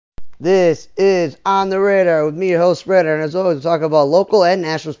This is On the Radar with me, your host, Radar, and as always, we talk about local and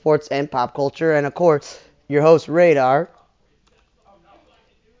national sports and pop culture, and of course, your host, Radar.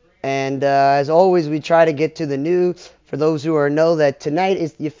 And as always, we try to get to the news. For those who are know that tonight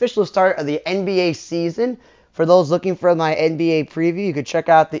is the official start of the NBA season. For those looking for my NBA preview, you can check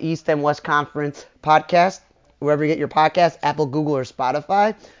out the East and West Conference podcast, wherever you get your podcast, Apple, Google, or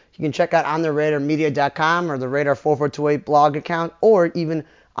Spotify. You can check out ontheradarmedia.com or the Radar 4428 blog account, or even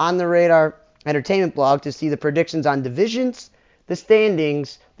on the Radar Entertainment blog to see the predictions on divisions, the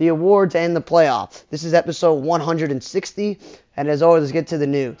standings, the awards, and the playoffs. This is episode 160, and as always, let's get to the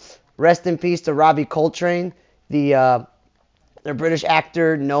news. Rest in peace to Robbie Coltrane, the British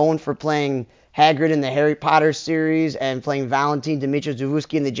actor known for playing Hagrid in the Harry Potter series and playing Valentine Dmitry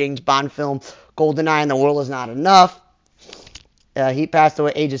Zavusky in the James Bond film GoldenEye and The World Is Not Enough. He passed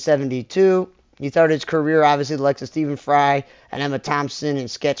away at age of 72. He started his career, obviously, the likes of Stephen Fry and Emma Thompson in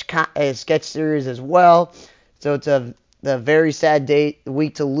sketch series as well. So it's a very sad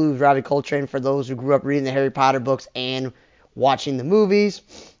week to lose Robbie Coltrane for those who grew up reading the Harry Potter books and watching the movies.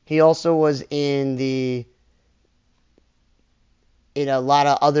 He also was in a lot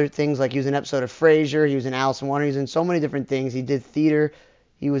of other things, like he was in an episode of Frasier, he was in Alice in Wonderland, he was in so many different things. He did theater,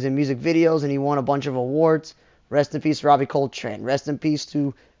 he was in music videos, and he won a bunch of awards. Rest in peace, Robbie Coltrane. Rest in peace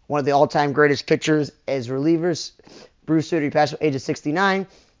to one of the all-time greatest pitchers as relievers, Bruce Sutter. He passed at the age of 69.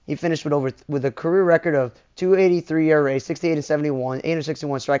 He finished with a career record of 283 ERA, 68 and 71,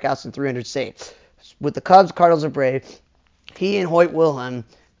 861 strikeouts, and 300 saves. With the Cubs, Cardinals, and Braves, he and Hoyt Wilhelm,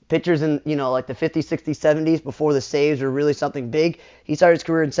 pitchers in, like the 50s, 60s, 70s, before the saves were really something big. He started his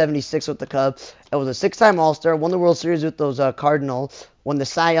career in 76 with the Cubs. It was a six-time All-Star, won the World Series with those Cardinals, won the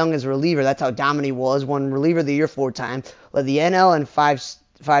Cy Young as reliever. That's how dominant he was. Won reliever of the year 4 times, led the NL and five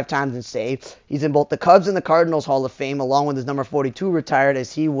times in saves. He's in both the Cubs and the Cardinals Hall of Fame, along with his number 42 retired,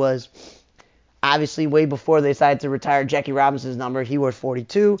 as he was obviously way before they decided to retire Jackie Robinson's number. He was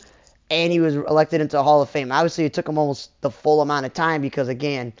 42. And he was elected into the Hall of Fame. Obviously, it took him almost the full amount of time because,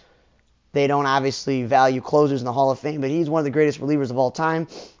 again, they don't obviously value closers in the Hall of Fame, but he's one of the greatest relievers of all time.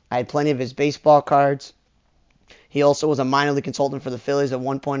 I had plenty of his baseball cards. He also was a minor league consultant for the Phillies at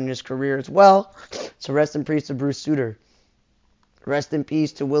one point in his career as well. So rest in peace to Bruce Sutter. Rest in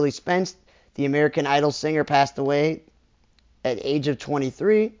peace to Willie Spence. The American Idol singer passed away at age of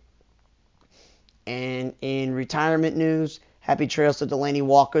 23. And in retirement news, happy trails to Delaney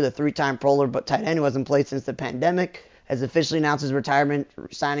Walker, the 3-time Pro Bowl tight end who hasn't played since the pandemic, has officially announced his retirement,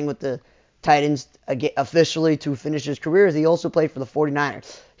 signing with the Titans officially to finish his career, as he also played for the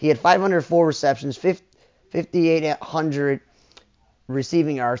 49ers. He had 504 receptions, 5,800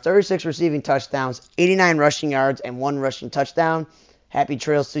 receiving yards, 36 receiving touchdowns, 89 rushing yards, and 1 rushing touchdown. Happy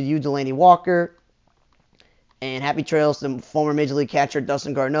trails to you, Delaney Walker. And happy trails to former Major League catcher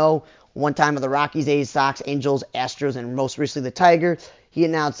Dustin Garneau, one time of the Rockies, A's, Sox, Angels, Astros, and most recently the Tigers. He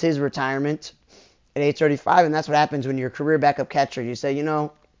announced his retirement at age 35, and that's what happens when you're a career backup catcher. You say,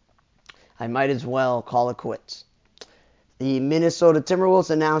 I might as well call it quits. The Minnesota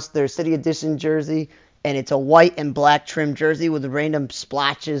Timberwolves announced their City Edition jersey, and it's a white and black trim jersey with random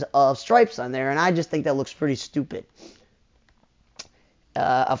splotches of stripes on there, and I just think that looks pretty stupid.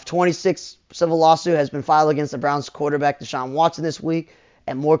 A 26 civil lawsuit has been filed against the Browns quarterback Deshaun Watson this week,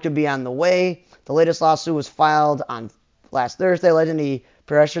 and more could be on the way. The latest lawsuit was filed on last Thursday, alleging he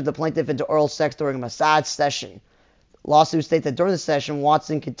pressured the plaintiff into oral sex during a massage session. Lawsuits state that during the session,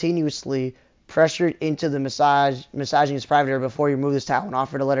 Watson continuously pressured into the massaging his private area before he removed his towel and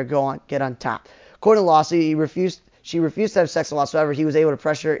offered to let her get on top. According to the lawsuit, she refused to have sex whatsoever. He was able to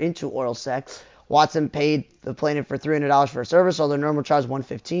pressure her into oral sex. Watson paid the plaintiff for $300 for her service, although the normal charge was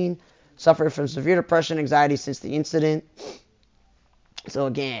 $115. Suffered from severe depression and anxiety since the incident. So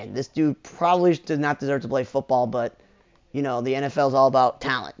again, this dude probably did not deserve to play football, but the NFL is all about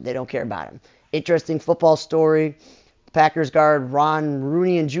talent. They don't care about him. Interesting football story. Packers guard Ron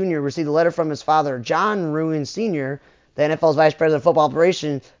Rooney Jr. received a letter from his father, John Rooney Sr., the NFL's vice president of football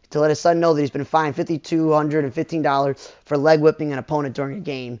operations, to let his son know that he's been fined $5,215 for leg whipping an opponent during a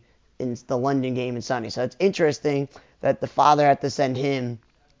game in the London game in Sunday. So it's interesting that the father had to send him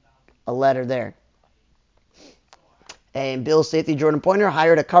a letter there. And Bills safety Jordan Poyer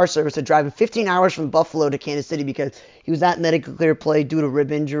hired a car service to drive him 15 hours from Buffalo to Kansas City because he was not medically cleared to play due to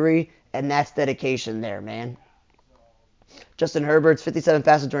rib injury, and that's dedication there, man. Justin Herbert's 57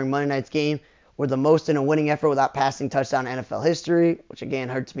 passes during Monday night's game were the most in a winning effort without passing touchdown in NFL history, which again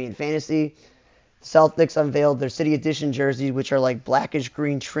hurts me in fantasy. The Celtics unveiled their City Edition jerseys, which are like blackish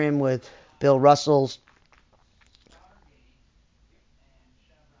green trim with Bill Russell's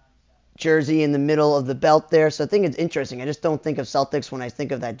jersey in the middle of the belt there. So I think it's interesting. I just don't think of Celtics when I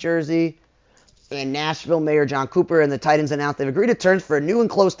think of that jersey. And Nashville Mayor John Cooper and the Titans announced they've agreed to terms for a new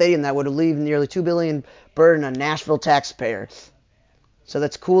enclosed stadium that would relieve nearly $2 billion burden on Nashville taxpayers. So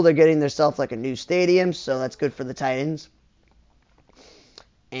that's cool. They're getting themselves like a new stadium, so that's good for the Titans.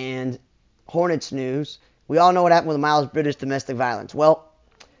 And Hornets news. We all know what happened with Miles Bridges domestic violence. Well,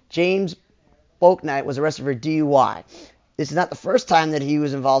 James Bouknight was arrested for DUI. This is not the first time that he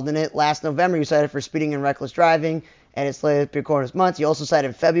was involved in it. Last November, he was cited for speeding and reckless driving, and it's slated to be this month. He also cited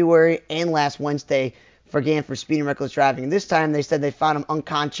in February and last Wednesday for speeding and reckless driving. And this time, they said they found him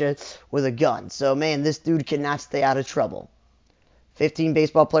unconscious with a gun. So, man, this dude cannot stay out of trouble. 15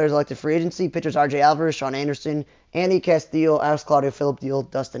 baseball players elected free agency. Pitchers R.J. Alvarez, Sean Anderson, Andy Castillo, Alex Claudio, Philip Deal,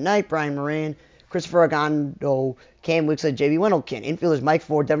 Dustin Knight, Brian Moran, Christopher Argando, Cam Wixley, J.B. Wendelken. Infielders Mike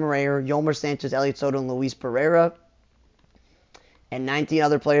Ford, Devin Rayer, Yolmer Sanchez, Elliot Soto, and Luis Pereira. And 19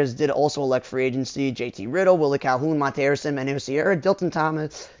 other players did also elect free agency. J.T. Riddle, Willie Calhoun, Monte Harrison, Manuel Sierra, Dylan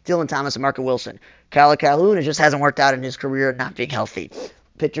Thomas, and Marco Wilson. Kyle Calhoun, it just hasn't worked out in his career not being healthy.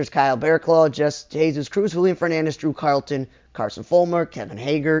 Pitchers Kyle Barraclough, Jesus Cruz, Julian Fernandez, Drew Carlton, Carson Fulmer, Kevin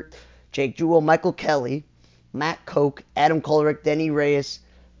Hagert, Jake Jewell, Michael Kelly, Matt Koch, Adam Kolarek, Denny Reyes,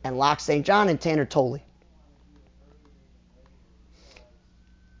 and Locke St. John, and Tanner Tolley.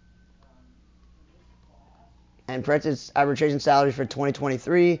 And Pretz's arbitration salary for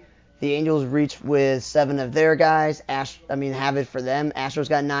 2023, the Angels reached with 7 of their guys. Have it for them. Astros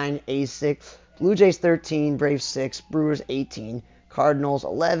got 9, A's 6, Blue Jays 13, Braves 6, Brewers 18, Cardinals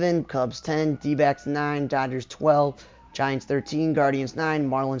 11, Cubs 10, D-backs 9, Dodgers 12, Giants 13, Guardians 9,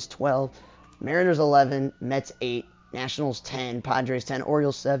 Marlins 12, Mariners 11, Mets 8, Nationals 10, Padres 10,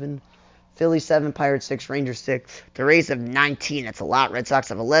 Orioles 7, Phillies 7, Pirates 6, Rangers 6. The Rays have 19. That's a lot. Red Sox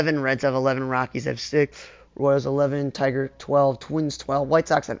have 11, Reds have 11, Rockies have 6, Royals 11, Tiger 12, Twins 12, White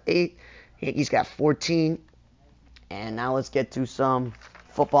Sox have 8, Yankees got 14. And now let's get to some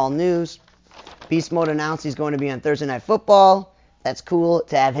football news. Beast Mode announced he's going to be on Thursday Night Football. That's cool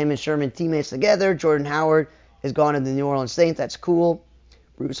to have him and Sherman teammates together. Jordan Howard has gone to the New Orleans Saints. That's cool.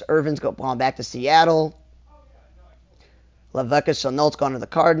 Bruce Irvin's gone back to Seattle. Laveka Chenault's gone to the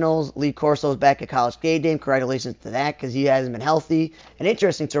Cardinals. Lee Corso's back at College Game Day. Congratulations to that because he hasn't been healthy. And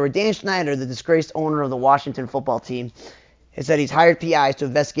interesting story, Dan Schneider, the disgraced owner of the Washington football team, has said he's hired PIs to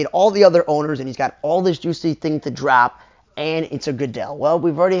investigate all the other owners, and he's got all this juicy thing to drop, and it's a Goodell. Well,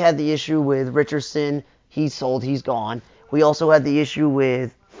 we've already had the issue with Richardson. He's sold. He's gone. We also had the issue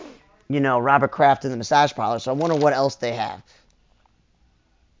with, Robert Kraft and the massage parlor, so I wonder what else they have.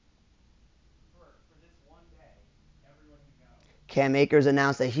 Cam Akers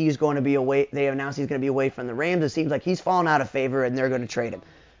announced that he's going to be away. They announced he's going to be away from the Rams. It seems like he's fallen out of favor, and they're going to trade him.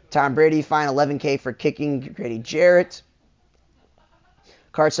 Tom Brady fined $11,000 for kicking Grady Jarrett.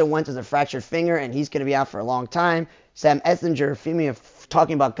 Carson Wentz has a fractured finger, and he's going to be out for a long time. Sam Ehlinger,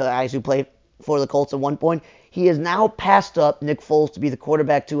 talking about guys who played for the Colts at one point, he has now passed up Nick Foles to be the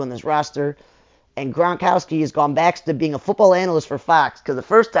quarterback 2 on this roster. And Gronkowski has gone back to being a football analyst for Fox because the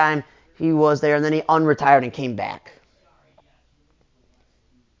first time he was there, and then he unretired and came back.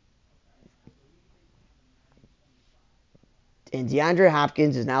 And DeAndre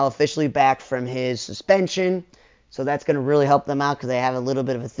Hopkins is now officially back from his suspension. So that's going to really help them out because they have a little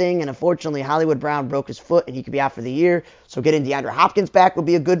bit of a thing. And unfortunately, Hollywood Brown broke his foot and he could be out for the year. So getting DeAndre Hopkins back would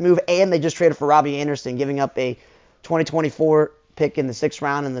be a good move. And they just traded for Robbie Anderson, giving up a 2024 pick in the 6th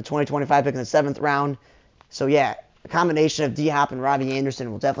round and the 2025 pick in the 7th round. So yeah, a combination of D-Hop and Robbie Anderson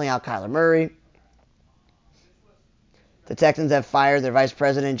will definitely out Kyler Murray. The Texans have fired their vice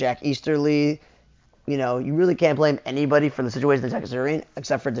president, Jack Easterly. You really can't blame anybody for the situation the Texans are in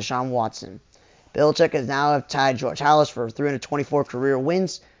except for Deshaun Watson. Belichick has now tied George Halas for 324 career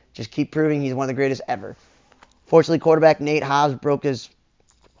wins. Just keep proving he's one of the greatest ever. Fortunately, quarterback Nate Hobbs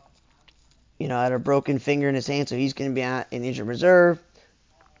had a broken finger in his hand, so he's going to be out in injured reserve.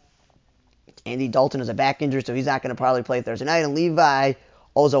 Andy Dalton has a back injury, so he's not going to probably play Thursday night. And Levi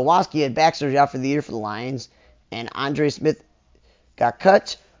Ozawaski had back surgery out for the year for the Lions. And Andre Smith got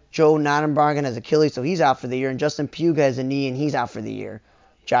cut. Joe Nottenbargen has Achilles, so he's out for the year. And Justin Puga has a knee, and he's out for the year.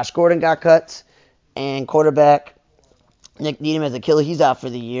 Josh Gordon got cut. And quarterback Nick Needham has Achilles, he's out for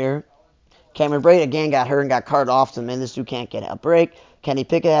the year. Cameron Brate again got hurt and got carted off, so man, this dude can't get a break. Kenny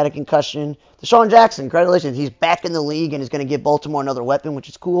Pickett had a concussion. Deshaun Jackson, congratulations, he's back in the league and is going to give Baltimore another weapon, which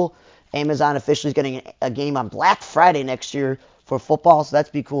is cool. Amazon officially is getting a game on Black Friday next year for football, so that's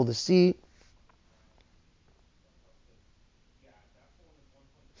be cool to see.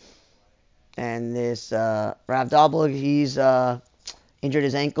 And this Rav Doblig, he's injured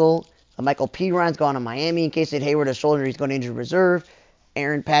his ankle. Michael Piron's gone to Miami. In case Hayward has shoulder, he's going to injured reserve.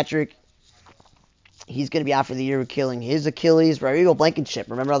 Aaron Patrick He's going to be out for the year with killing his Achilles. Rodrigo Blankenship,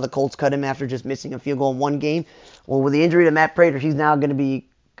 remember how the Colts cut him after just missing a field goal in one game? Well, with the injury to Matt Prater, he's now going to be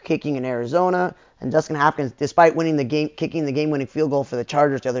kicking in Arizona. And Dustin Hopkins, despite winning the game, kicking the game-winning field goal for the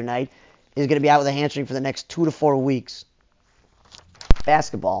Chargers the other night, is going to be out with a hamstring for the next 2 to 4 weeks.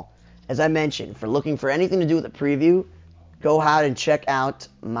 Basketball, as I mentioned, for looking for anything to do with the preview, go ahead and check out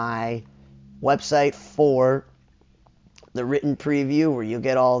my website for the written preview where you'll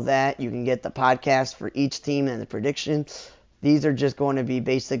get all of that. You can get the podcast for each team and the prediction. These are just going to be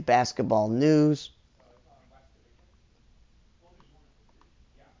basic basketball news.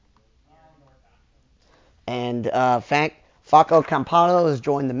 And Faco Campano has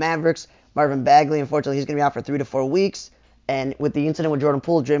joined the Mavericks. Marvin Bagley, unfortunately, he's going to be out for 3 to 4 weeks. And with the incident with Jordan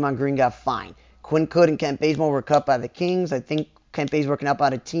Poole, Draymond Green got fined. Quinn Cook and Kent Bazemore were cut by the Kings. I think Kent Bazemore can help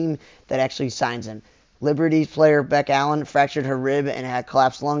out a team that actually signs him. Liberty player Beck Allen fractured her rib and had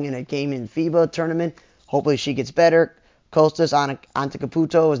collapsed lung in a game in FIBA tournament. Hopefully she gets better. Kostas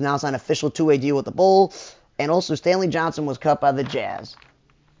Antetokounmpo has now signed an official two-way deal with the Bulls. And also Stanley Johnson was cut by the Jazz.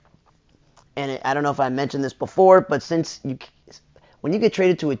 And I don't know if I mentioned this before, but when you get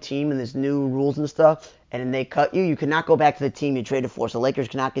traded to a team and there's new rules and stuff, and then they cut you, you cannot go back to the team you traded for. So Lakers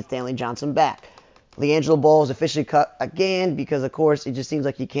cannot get Stanley Johnson back. LiAngelo Ball is officially cut again because, of course, it just seems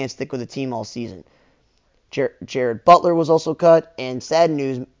like he can't stick with the team all season. Jared Butler was also cut, and sad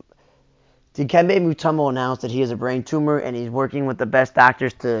news, Dikembe Mutombo announced that he has a brain tumor, and he's working with the best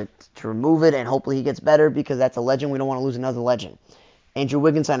doctors to remove it, and hopefully he gets better because that's a legend. We don't want to lose another legend. Andrew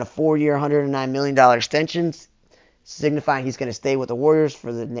Wiggins signed a 4-year, $109 million extension, signifying he's going to stay with the Warriors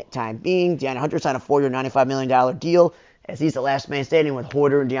for the time being. DeAndre Hunter signed a 4-year, $95 million deal, as he's the last man standing with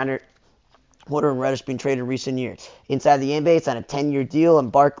Horder and Reddish being traded in recent years. Inside the NBA, it's on a 10-year deal,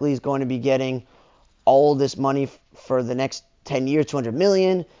 and Barkley is going to be getting all this money for the next 10 years, $200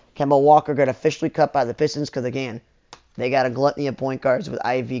 million. Kemba Walker got officially cut by the Pistons because, again, they got a gluttony of point guards with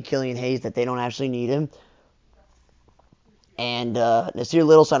Ivy, Killian Hayes that they don't actually need him. And Nasir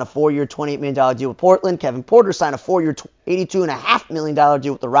Little signed a 4-year, $28 million deal with Portland. Kevin Porter signed a 4-year, $82.5 million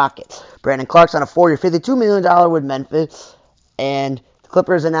deal with the Rockets. Brandon Clark signed a 4-year, $52 million with Memphis. And the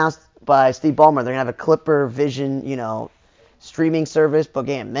Clippers announced by Steve Ballmer they're going to have a Clipper Vision, streaming service. But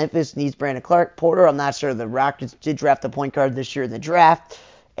again, Memphis needs Brandon Clark. Porter, I'm not sure. The Rockets did draft a point guard this year in the draft.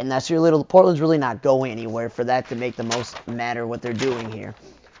 And Nasir Little, Portland's really not going anywhere for that to make the most matter what they're doing here.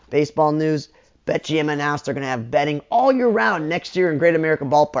 Baseball news. BetGM announced they're going to have betting all year round next year in Great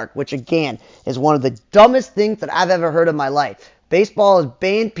American Ballpark, which, again, is one of the dumbest things that I've ever heard in my life. Baseball has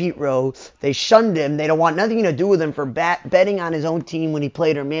banned Pete Rose. They shunned him. They don't want nothing to do with him for betting on his own team when he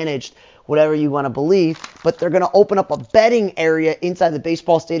played or managed, whatever you want to believe. But they're going to open up a betting area inside the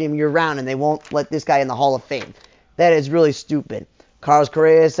baseball stadium year-round, and they won't let this guy in the Hall of Fame. That is really stupid. Carlos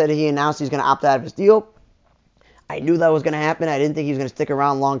Correa said he announced he's going to opt out of his deal. I knew that was going to happen. I didn't think he was going to stick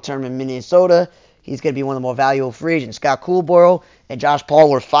around long-term in Minnesota. He's going to be one of the more valuable free agents. Scott Coolborough and Josh Paul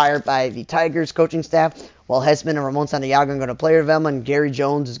were fired by the Tigers coaching staff, while Hesman and Ramon Santiago are going to player development, and Gary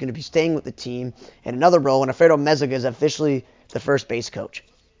Jones is going to be staying with the team in another role, and Alfredo Mezaga is officially the first base coach.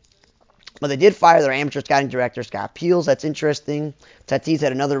 But they did fire their amateur scouting director, Scott Peels. That's interesting. Tatis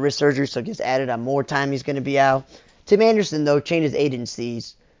had another wrist surgery, so it gets added on more time he's going to be out. Tim Anderson, though, changes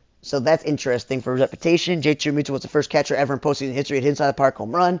agencies. So that's interesting for his reputation. Jay Realmuto was the first catcher ever in postseason history to hit inside the park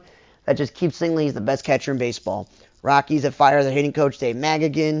home run. That just keeps signaling he's the best catcher in baseball. Rockies have fired their hitting coach Dave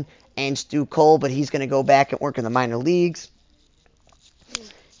Magagan and Stu Cole, but he's going to go back and work in the minor leagues.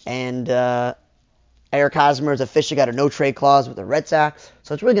 And Eric Hosmer has officially got a no-trade clause with the Red Sox,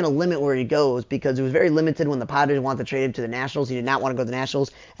 so it's really going to limit where he goes because it was very limited when the Padres wanted to trade him to the Nationals. He did not want to go to the Nationals,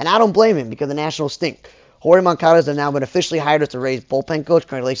 and I don't blame him because the Nationals stink. Jorge Moncada has now been officially hired as the Rays bullpen coach.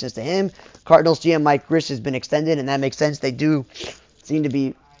 Congratulations to him. Cardinals GM Mike Grish has been extended, and that makes sense. They do seem to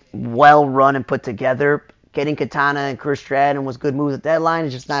be well run and put together. Getting Katana and Chris Stratton was good moves at that line.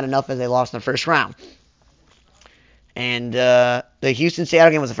 It's just not enough as they lost in the first round. And the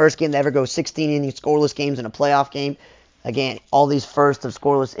Houston-Seattle game was the first game to ever go 16-inning scoreless games in a playoff game. Again, all these firsts of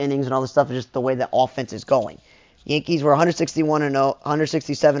scoreless innings and all this stuff is just the way the offense is going. Yankees were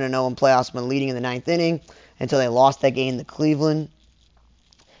 167-0 in playoffs when leading in the ninth inning until they lost that game to Cleveland.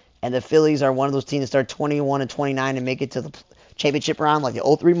 And the Phillies are one of those teams that start 21-29 and make it to the championship round, like the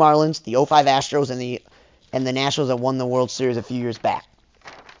 03 Marlins, the 05 Astros, and the Nationals that won the World Series a few years back.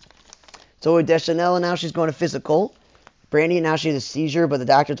 Zoe Deschanel, now she's going to physical. Brandy, now she has a seizure, but the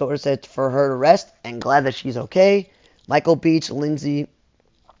doctor told her said for her to rest, and glad that she's okay. Michael Beach, Lindsey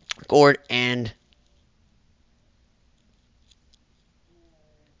Gord, and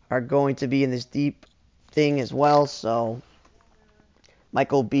are going to be in this deep thing as well, so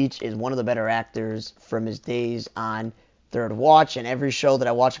Michael Beach is one of the better actors from his days on Third Watch and every show that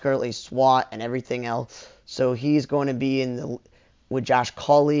I watch currently, SWAT and everything else. So he's going to be with Josh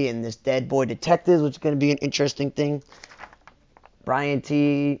Colley in this Dead Boy Detectives, which is going to be an interesting thing. Brian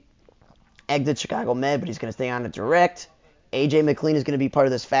T. exited Chicago Med, but he's going to stay on to direct. AJ McLean is going to be part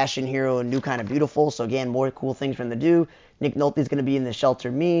of this Fashion Hero and New Kind of Beautiful, so again, more cool things for him to do. Nick Nolte is going to be in the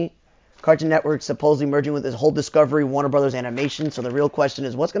Shelter Me. Cartoon Network supposedly merging with this whole Discovery, Warner Brothers animation, so the real question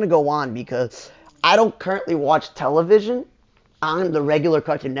is what's going to go on, because I don't currently watch television on the regular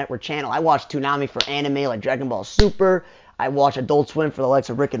Cartoon Network channel. I watch Toonami for anime like Dragon Ball Super. I watch Adult Swim for the likes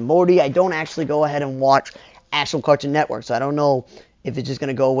of Rick and Morty. I don't actually go ahead and watch actual Cartoon Network, so I don't know if it's just going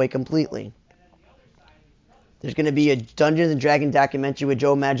to go away completely. There's going to be a Dungeons & Dragons documentary with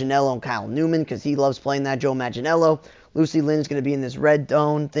Joe Manganiello and Kyle Newman because he loves playing that Joe Manganiello. Lucy Liu is going to be in this Red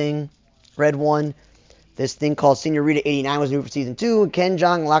Dawn thing, Red One. This thing called Senorita 89 was new for season 2. And Ken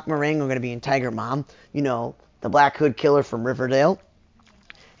Jeong and Lok Marang are going to be in Tiger Mom. You know, the Black Hood Killer from Riverdale.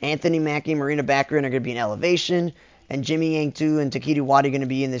 Anthony Mackie and Marina Baccarin are going to be in Elevation. And Jimmy Yang Tu and Takeru Wadi are going to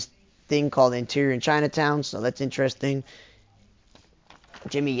be in this thing called Interior in Chinatown. So that's interesting.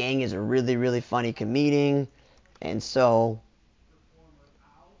 Jimmy Yang is a really, really funny comedian. And so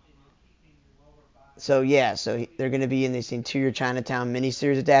yeah, so they're going to be in this Interior Chinatown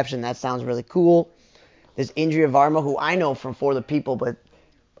miniseries adaptation. That sounds really cool. There's Indria Varma, who I know from For the People, but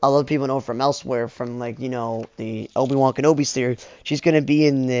a lot of people know from elsewhere, from like, you know, the Obi-Wan Kenobi series. She's going to be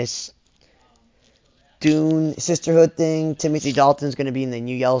in this Dune Sisterhood thing. Timothy Dalton's going to be in the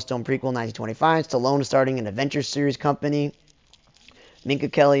new Yellowstone prequel, 1925. Stallone is starting an adventure series company. Minka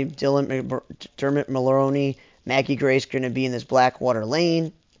Kelly, Dermot Mulroney, Maggie Grace going to be in this Blackwater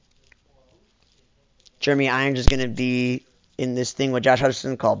Lane. Jeremy Irons is going to be in this thing with Josh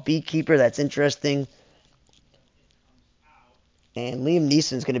Hutcherson called Beekeeper. That's interesting. And Liam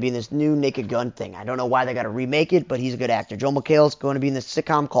Neeson's going to be in this new Naked Gun thing. I don't know why they got to remake it, but he's a good actor. Joel McHale's going to be in this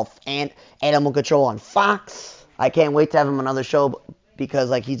sitcom called Animal Control on Fox. I can't wait to have him on another show because,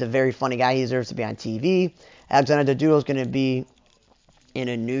 like, he's a very funny guy. He deserves to be on TV. Alexandra Daddario is going to be in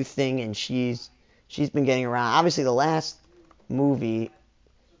a new thing, and she's been getting around. Obviously, the last movie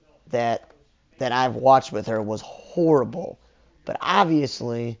that I've watched with her was horrible, but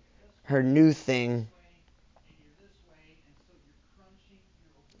obviously her new thing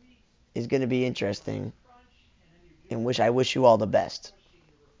is going to be interesting, and I wish you all the best.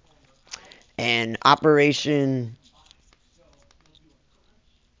 And Operation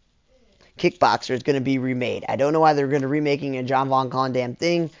Kickboxer is going to be remade. I don't know why they're going to remaking a John Von Condam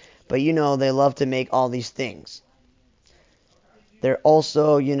thing, but you know they love to make all these things. They're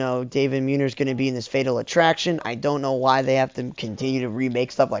also, you know, David Muir's going to be in this Fatal Attraction. I don't know why they have to continue to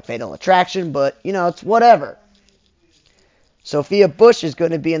remake stuff like Fatal Attraction, but, you know, it's whatever. Sophia Bush is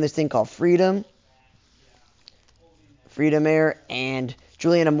going to be in this thing called Freedom Air, and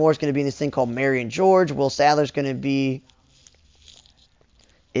Juliana Moore is going to be in this thing called Mary and George. Will Sadler's going to be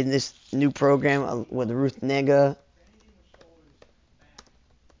in this new program with Ruth Negga.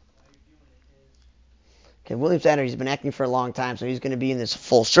 Okay, William Sadler, he's been acting for a long time, so he's going to be in this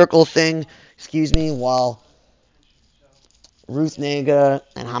Full Circle thing, while Ruth Negga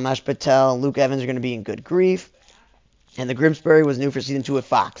and Hamish Patel and Luke Evans are going to be in Good Grief. And The Grimsbury was new for season 2 at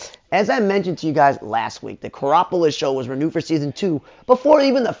Fox. As I mentioned to you guys last week, the Karopolis show was renewed for season 2 before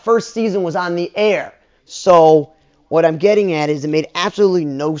even the first season was on the air. So what I'm getting at is it made absolutely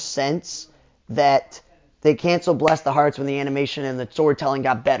no sense that they canceled Bless the Hearts when the animation and the storytelling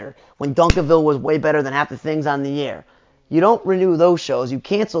got better, when Dunkerville was way better than half the things on the air. You don't renew those shows, you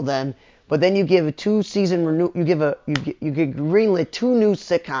cancel them, but then you give a 2-season you give greenlit 2 new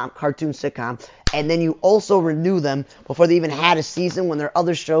cartoon sitcoms, and then you also renew them before they even had a season when there are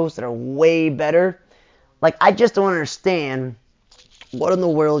other shows that are way better. Like, I just don't understand what in the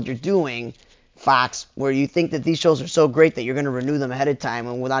world you're doing, Fox, where you think that these shows are so great that you're going to renew them ahead of time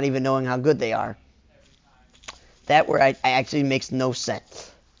and without even knowing how good they are. That where I actually makes no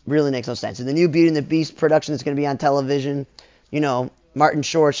sense. Really makes no sense. And the new Beauty and the Beast production is going to be on television. You know, Martin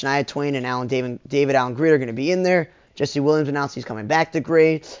Short, Shania Twain, and David Allen Greer are going to be in there. Jesse Williams announced he's coming back to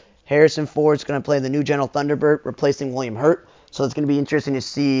Grey. Harrison Ford's going to play the new General Thunderbird, replacing William Hurt. So it's going to be interesting to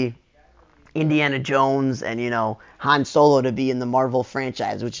see Indiana Jones and, you know, Han Solo to be in the Marvel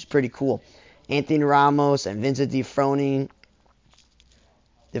franchise, which is pretty cool. Anthony Ramos and Vincent D'Onofrio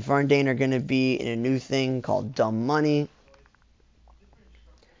are going to be in a new thing called Dumb Money.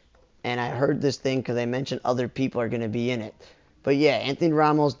 And I heard this thing because I mentioned other people are going to be in it. But yeah, Anthony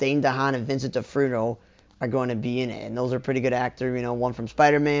Ramos, Dane DeHaan, and Vincent D'Onofrio are going to be in it. And those are pretty good actors. You know, one from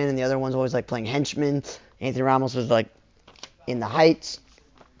Spider-Man, and the other one's always like playing henchmen. Anthony Ramos was like In the Heights.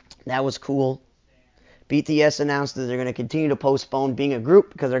 That was cool. BTS announced that they're going to continue to postpone being a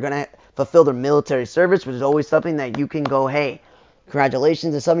group because they're going to fulfill their military service, which is always something that you can go, hey,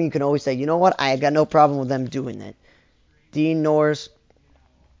 congratulations. It's something you can always say, you know what, I got no problem with them doing that. Dean Norris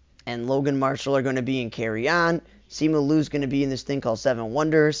and Logan Marshall are going to be in Carry On. Simu Liu's going to be in this thing called Seven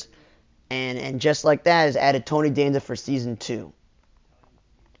Wonders. And just like that is added Tony Danza for season 2.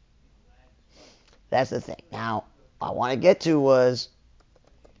 That's the thing. Now, what I want to get to was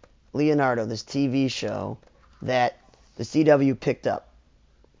Leonardo, this TV show that the CW picked up.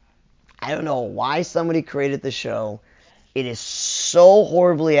 I don't know why somebody created the show. It is so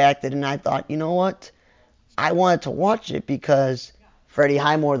horribly acted, and I thought, you know what? I wanted to watch it because Freddie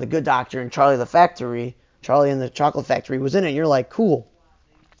Highmore, the Good Doctor, and Charlie and the Chocolate Factory was in it. And you're like, cool.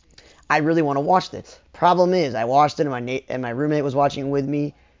 I really want to watch this. Problem is, I watched it, and my roommate was watching it with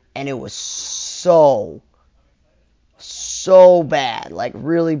me, and it was so bad, like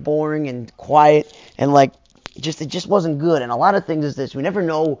really boring and quiet, and like it just wasn't good. And a lot of things is this: we never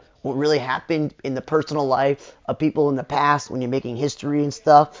know what really happened in the personal life of people in the past when you're making history and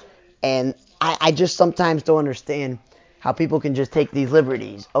stuff. And I just sometimes don't understand how people can just take these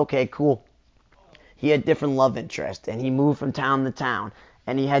liberties. Okay, cool. He had different love interests, and he moved from town to town,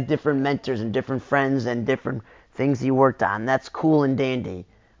 and he had different mentors and different friends and different things he worked on. That's cool and dandy.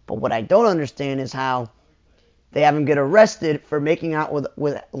 But what I don't understand is how they have him get arrested for making out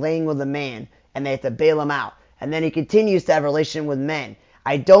with laying with a man, and they have to bail him out. And then he continues to have a relation with men.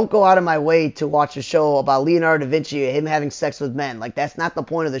 I don't go out of my way to watch a show about Leonardo da Vinci and him having sex with men. Like, that's not the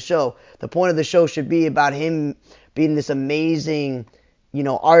point of the show. The point of the show should be about him being this amazing,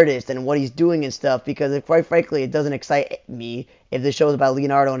 artist and what he's doing and stuff, because quite frankly, it doesn't excite me if the show is about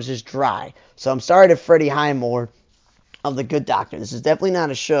Leonardo and it's just dry. So I'm sorry to Freddie Highmore of The Good Doctor. This is definitely not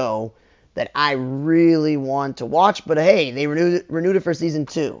a show that I really want to watch, but hey, they renewed it for season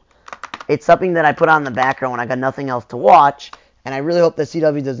 2. It's something that I put on the background when I got nothing else to watch, and I really hope that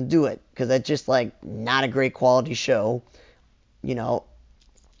CW doesn't do it, because that's just like not a great quality show.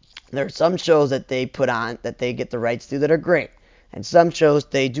 There are some shows that they put on that they get the rights to that are great, and some shows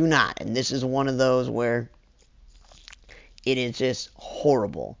they do not, and this is one of those where it is just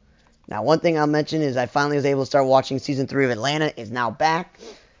horrible. Now, one thing I'll mention is I finally was able to start watching season 3 of Atlanta. It's now back.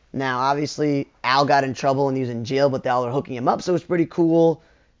 Now, obviously, Al got in trouble and he was in jail, but they all are hooking him up, so it's pretty cool.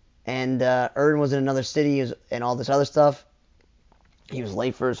 And Ern was in another city and all this other stuff. He was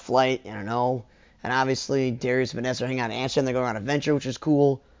late for his flight, I don't know. And obviously, Darius and Vanessa are hanging out in Amsterdam. They're going on an adventure, which is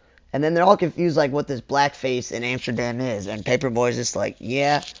cool. And then they're all confused, like, what this blackface in Amsterdam is. And Paperboy's just like,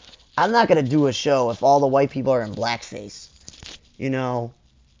 yeah, I'm not going to do a show if all the white people are in blackface.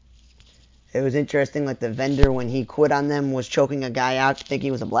 It was interesting, like the vendor, when he quit on them, was choking a guy out thinking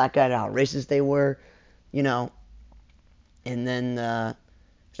he was a black guy, how racist they were, you know. And then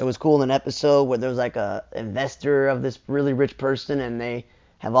it was cool in an episode where there was like a investor of this really rich person, and they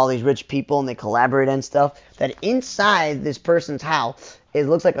have all these rich people, and they collaborate and stuff, that inside this person's house, it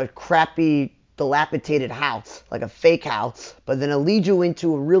looks like a crappy, dilapidated house, like a fake house, but then it'll lead you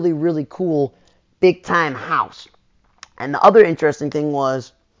into a really, really cool, big-time house. And the other interesting thing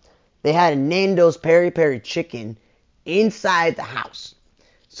was, they had a Nando's Peri Peri chicken inside the house.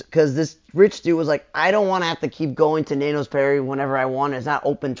 Because this rich dude was like, I don't want to have to keep going to Nando's Peri whenever I want. It's not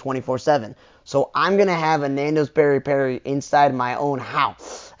open 24/7. So I'm going to have a Nando's Peri Peri inside my own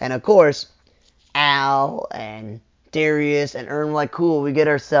house. And of course, Al and Darius and Ern were like, cool, we get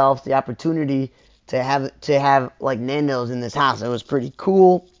ourselves the opportunity to have like Nando's in this house. It was pretty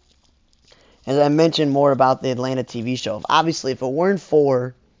cool. As I mentioned more about the Atlanta TV show, obviously if it weren't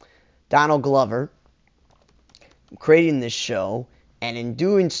for Donald Glover creating this show, and in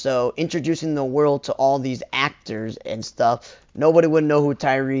doing so, introducing the world to all these actors and stuff, nobody would know who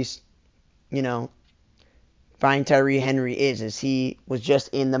Brian Tyree Henry is, as he was just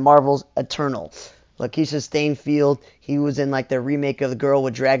in the Marvel's Eternal. Lakeisha Stainfield, he was in like the remake of The Girl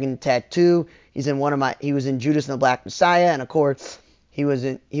with Dragon Tattoo. He was in Judas and the Black Messiah, and of course, he was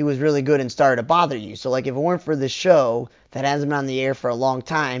really good in Sorry to Bother You. So like if it weren't for this show that hasn't been on the air for a long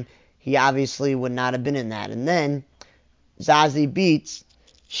time, he obviously would not have been in that. And then Zazie Beetz,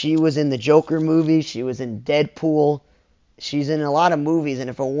 she was in the Joker movie. She was in Deadpool. She's in a lot of movies, and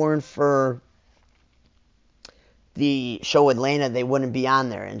if it weren't for the show Atlanta, they wouldn't be on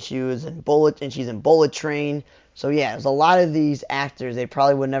there. And she's in Bullet Train. So yeah, there's a lot of these actors they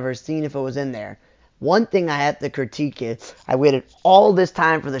probably would never have seen if it was in there. One thing I have to critique is I waited all this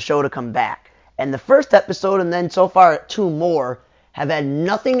time for the show to come back. And the first episode, and then so far 2 more, have had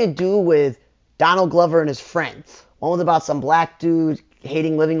nothing to do with Donald Glover and his friends. One was about some black dude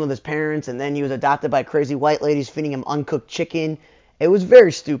hating living with his parents, and then he was adopted by crazy white ladies feeding him uncooked chicken. It was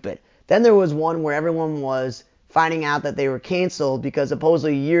very stupid. Then there was one where everyone was finding out that they were canceled because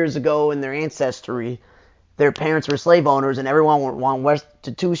supposedly years ago in their ancestry, their parents were slave owners and everyone wanted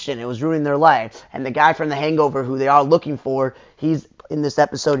restitution. It was ruining their life. And the guy from The Hangover, who they are looking for, he's in this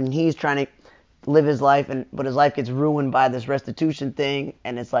episode and he's trying to live his life, but his life gets ruined by this restitution thing.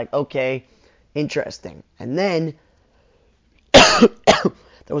 And it's like, okay, interesting. And then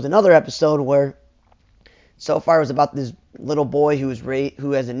there was another episode where so far it was about this little boy who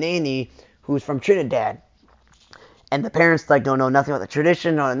has a nanny who's from Trinidad. And the parents like don't know nothing about the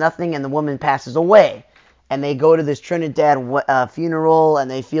tradition, or nothing, and the woman passes away. And they go to this Trinidad funeral,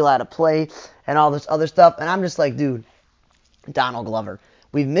 and they feel out of place, and all this other stuff. And I'm just like, dude, Donald Glover,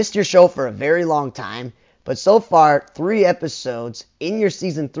 we've missed your show for a very long time, but so far, 3 episodes in your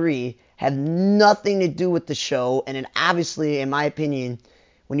season 3 have nothing to do with the show, and it obviously, in my opinion,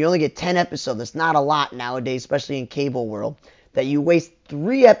 when you only get 10 episodes, that's not a lot nowadays, especially in cable world, that you waste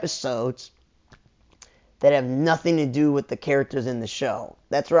 3 episodes that have nothing to do with the characters in the show.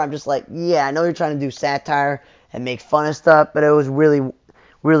 That's where I'm just like, yeah, I know you're trying to do satire and make fun of stuff, but it was really,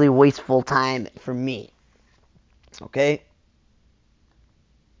 really wasteful time for me. Okay?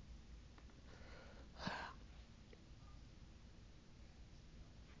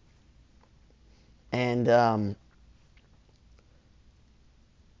 And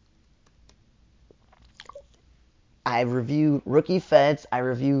I reviewed Rookie Feds, I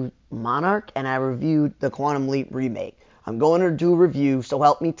reviewed Monarch, and I reviewed the Quantum Leap remake. I'm going to do a review, So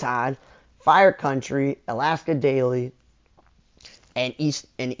Help Me Todd, Fire Country, Alaska Daily, and East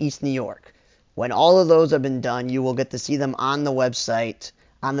New York. When all of those have been done, you will get to see them on the website,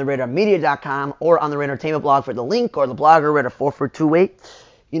 on the RadarMedia.com, or on the Radar Entertainment blog for the link, or the blogger, Radar4428.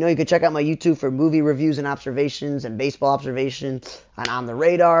 You know, you can check out my YouTube for movie reviews and observations and baseball observations on the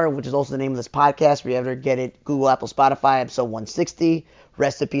Radar, which is also the name of this podcast. Where you ever get it, Google, Apple, Spotify, episode 160.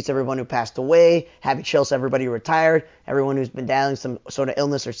 Rest in peace, everyone who passed away. Happy chills to everybody who retired. Everyone who's been battling some sort of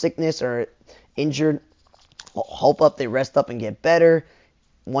illness or sickness or injured. Hope up they rest up and get better.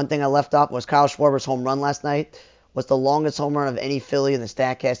 One thing I left off was Kyle Schwarber's home run last night was the longest home run of any Philly in the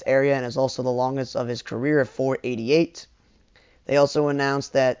StatCast area, and is also the longest of his career at 488. They also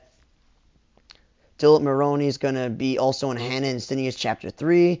announced that Dylan Mulroney is going to be also in Hannah and Phineas Chapter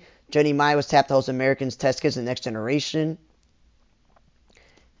 3. Jenny Mai was tapped to host Americans Test Kids and Next Generation.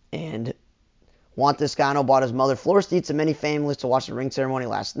 And Juan Toscano bought his mother floor seats and many families to watch the ring ceremony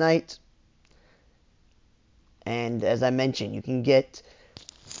last night. And as I mentioned, you can get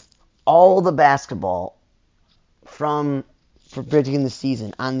all the basketball for predicting the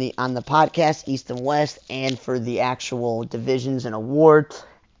season on the podcast East and West, and for the actual divisions and awards,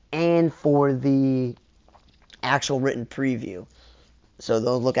 and for the actual written preview. So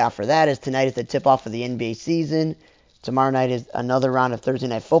they'll look out for that, as tonight is the tip-off of the NBA season. Tomorrow night is another round of Thursday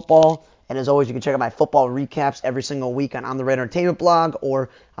Night Football. And as always, you can check out my football recaps every single week on the Radar Entertainment blog, or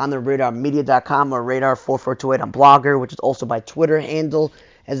on the RadarMedia.com, or Radar4428 on Blogger, which is also my Twitter handle.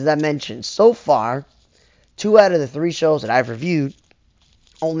 As I mentioned, so far, 2 out of the 3 shows that I've reviewed,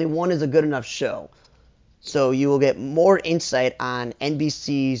 only one is a good enough show. So you will get more insight on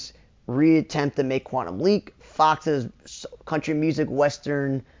NBC's reattempt to make Quantum Leap, Fox's country music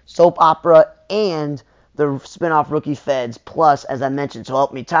western soap opera, and the spin-off Rookie Feds, plus, as I mentioned, So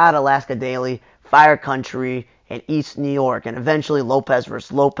Help Me Todd, Alaska Daily, Fire Country, and East New York, and eventually Lopez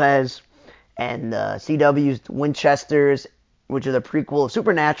vs. Lopez, and CW's Winchesters, which is a prequel of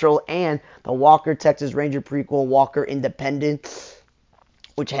Supernatural, and the Walker Texas Ranger prequel, Walker Independent,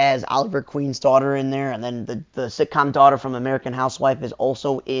 which has Oliver Queen's daughter in there, and then the sitcom daughter from American Housewife is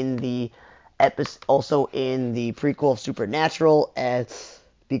also in the prequel of Supernatural, as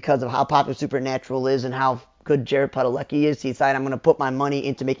because of how popular Supernatural is and how good Jared Padalecki is. He decided, I'm going to put my money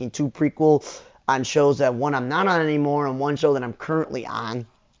into making 2 prequels on shows that one I'm not on anymore, and one show that I'm currently on.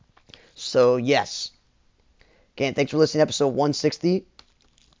 So yes. Again, thanks for listening to episode 160.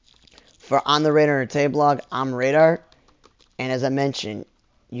 For On the Radar Entertainment blog, I'm Radar. And as I mentioned,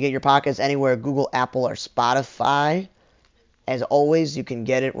 you get your podcasts anywhere, Google, Apple, or Spotify. As always, you can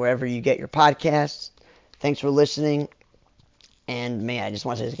get it wherever you get your podcasts. Thanks for listening. And man, I just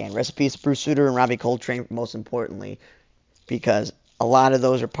want to say this again. Rest in peace, Bruce Sutter and Robbie Coltrane, most importantly, because a lot of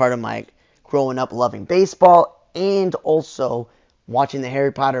those are part of my growing up loving baseball, and also watching the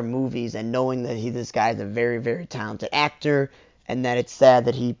Harry Potter movies and knowing that this guy is a very, very talented actor, and that it's sad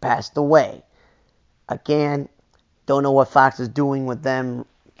that he passed away. Again, don't know what Fox is doing with them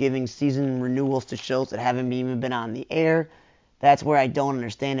giving season renewals to shows that haven't even been on the air. That's where I don't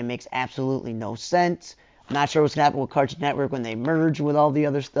understand. It makes absolutely no sense. Not sure what's going to happen with Cartoon Network when they merge with all the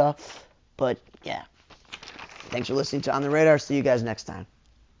other stuff. But, yeah. Thanks for listening to On the Radar. See you guys next time.